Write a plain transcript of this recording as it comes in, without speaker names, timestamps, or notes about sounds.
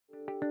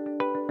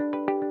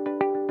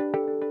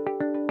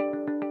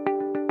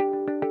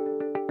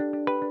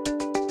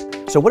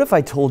So what if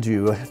I told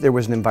you there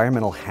was an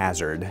environmental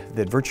hazard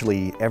that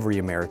virtually every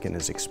American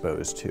is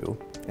exposed to,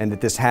 and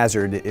that this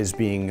hazard is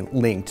being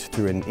linked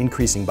through an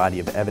increasing body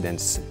of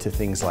evidence to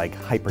things like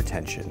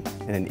hypertension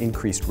and an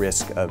increased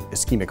risk of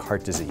ischemic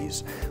heart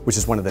disease, which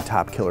is one of the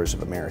top killers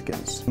of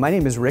Americans. My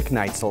name is Rick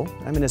Neitzel.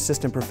 I'm an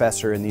assistant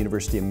professor in the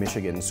University of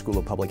Michigan School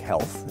of Public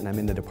Health, and I'm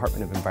in the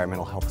Department of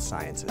Environmental Health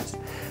Sciences.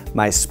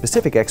 My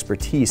specific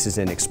expertise is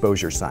in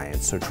exposure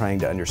science, so trying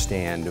to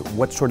understand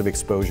what sort of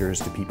exposures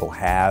do people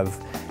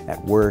have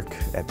at work,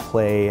 at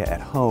play,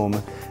 at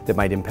home that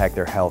might impact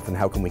their health, and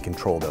how can we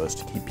control those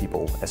to keep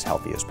people as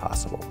healthy as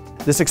possible.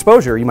 This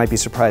exposure, you might be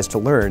surprised to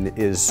learn,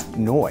 is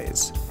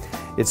noise.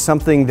 It's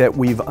something that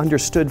we've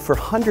understood for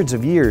hundreds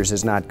of years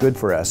is not good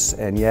for us,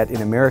 and yet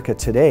in America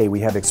today we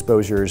have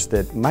exposures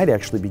that might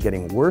actually be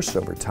getting worse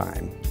over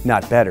time,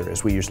 not better,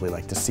 as we usually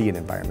like to see in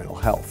environmental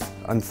health.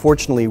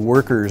 Unfortunately,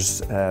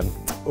 workers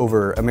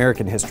over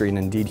American history and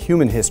indeed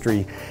human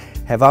history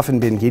have often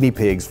been guinea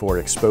pigs for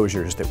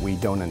exposures that we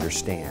don't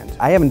understand.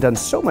 I haven't done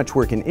so much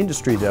work in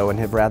industry though, and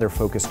have rather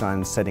focused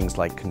on settings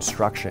like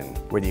construction,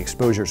 where the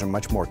exposures are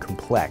much more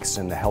complex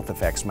and the health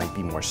effects might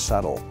be more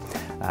subtle.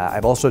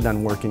 I've also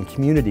done work in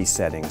community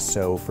settings,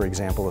 so for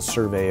example a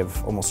survey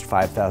of almost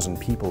 5,000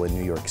 people in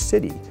New York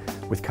City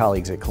with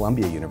colleagues at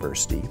Columbia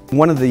University.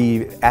 One of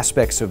the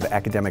aspects of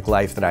academic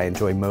life that I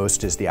enjoy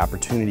most is the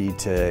opportunity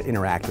to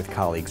interact with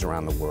colleagues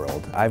around the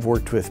world. I've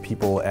worked with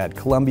people at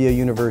Columbia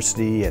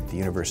University, at the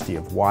University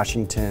of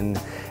Washington,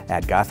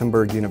 at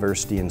Gothenburg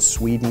University in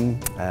Sweden,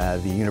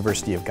 the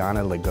University of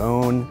Ghana,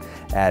 Legon,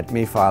 at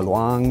Mae Fah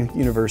Luang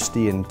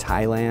University in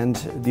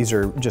Thailand. These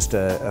are just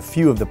a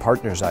few of the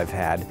partners I've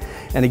had.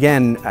 And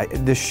again,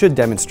 this should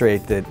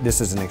demonstrate that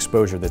this is an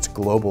exposure that's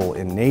global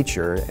in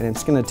nature, and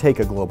it's going to take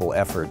a global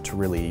effort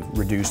to really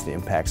reduce the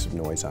impacts of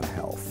noise on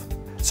health.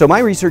 So my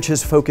research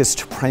has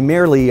focused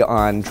primarily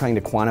on trying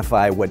to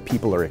quantify what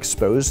people are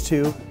exposed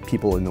to,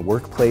 people in the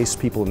workplace,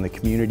 people in the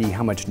community,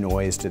 how much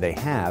noise do they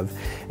have,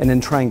 and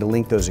then trying to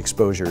link those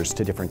exposures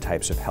to different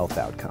types of health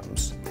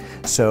outcomes.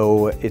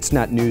 So it's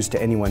not news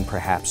to anyone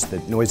perhaps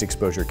that noise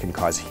exposure can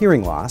cause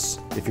hearing loss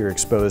if you're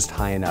exposed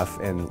high enough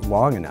and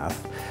long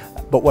enough.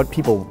 But what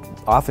people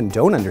often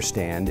don't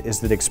understand is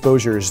that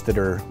exposures that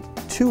are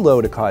too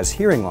low to cause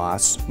hearing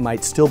loss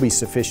might still be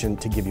sufficient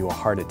to give you a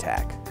heart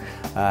attack,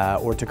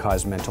 or to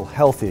cause mental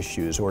health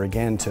issues, or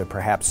again to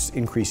perhaps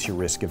increase your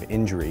risk of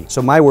injury.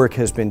 So my work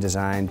has been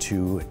designed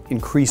to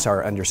increase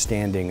our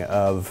understanding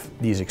of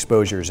these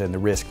exposures and the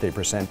risk they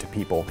present to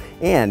people,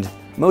 and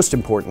most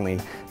importantly,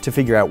 to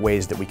figure out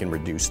ways that we can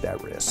reduce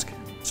that risk.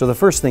 So the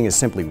first thing is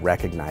simply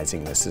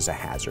recognizing this as a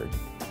hazard.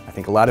 I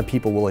think a lot of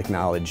people will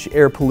acknowledge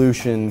air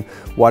pollution,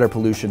 water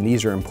pollution,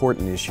 these are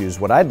important issues.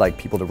 What I'd like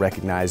people to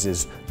recognize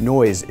is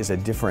noise is a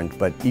different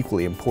but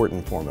equally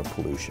important form of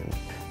pollution.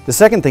 The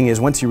second thing is,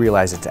 once you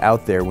realize it's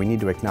out there, we need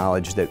to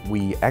acknowledge that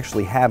we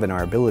actually have in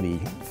our ability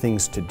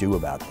things to do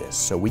about this.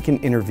 So we can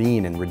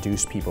intervene and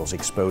reduce people's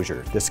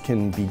exposure. This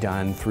can be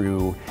done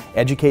through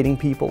educating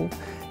people,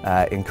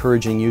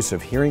 encouraging use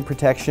of hearing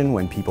protection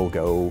when people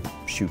go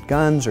shoot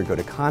guns or go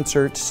to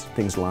concerts,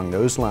 things along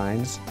those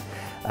lines.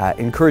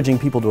 Encouraging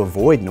people to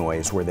avoid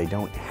noise where they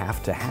don't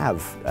have to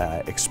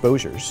have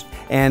exposures.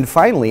 And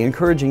finally,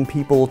 encouraging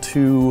people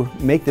to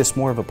make this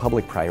more of a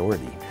public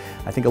priority.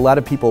 I think a lot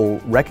of people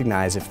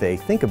recognize, if they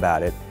think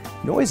about it,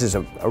 noise is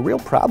a real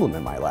problem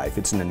in my life.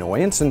 It's an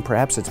annoyance, and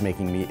perhaps it's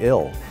making me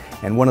ill.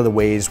 And one of the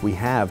ways we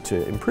have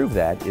to improve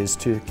that is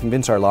to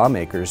convince our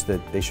lawmakers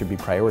that they should be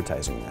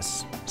prioritizing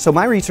this. So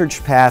my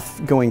research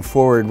path going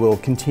forward will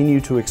continue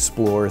to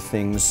explore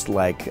things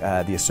like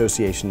the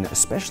association,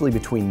 especially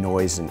between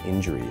noise and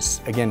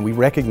injuries. Again, we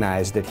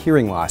recognize that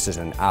hearing loss is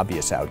an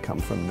obvious outcome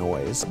from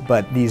noise,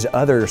 but these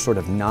other sort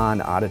of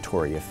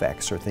non-auditory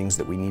effects are things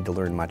that we need to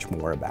learn much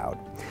more about.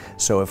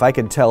 So if I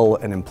could tell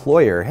an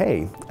employer,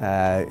 hey,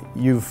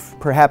 you've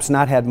perhaps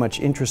not had much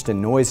interest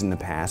in noise in the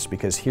past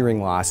because hearing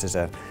loss is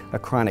a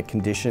chronic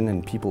condition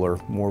and people are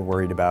more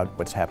worried about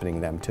what's happening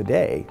to them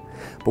today.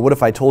 But what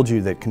if I told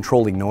you that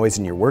controlling noise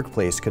in your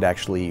workplace could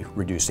actually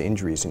reduce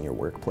injuries in your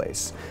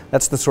workplace?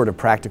 That's the sort of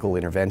practical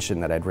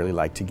intervention that I'd really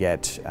like to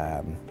get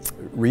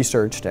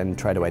researched and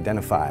try to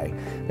identify,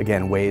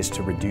 again, ways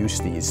to reduce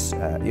these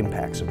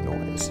impacts of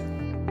noise.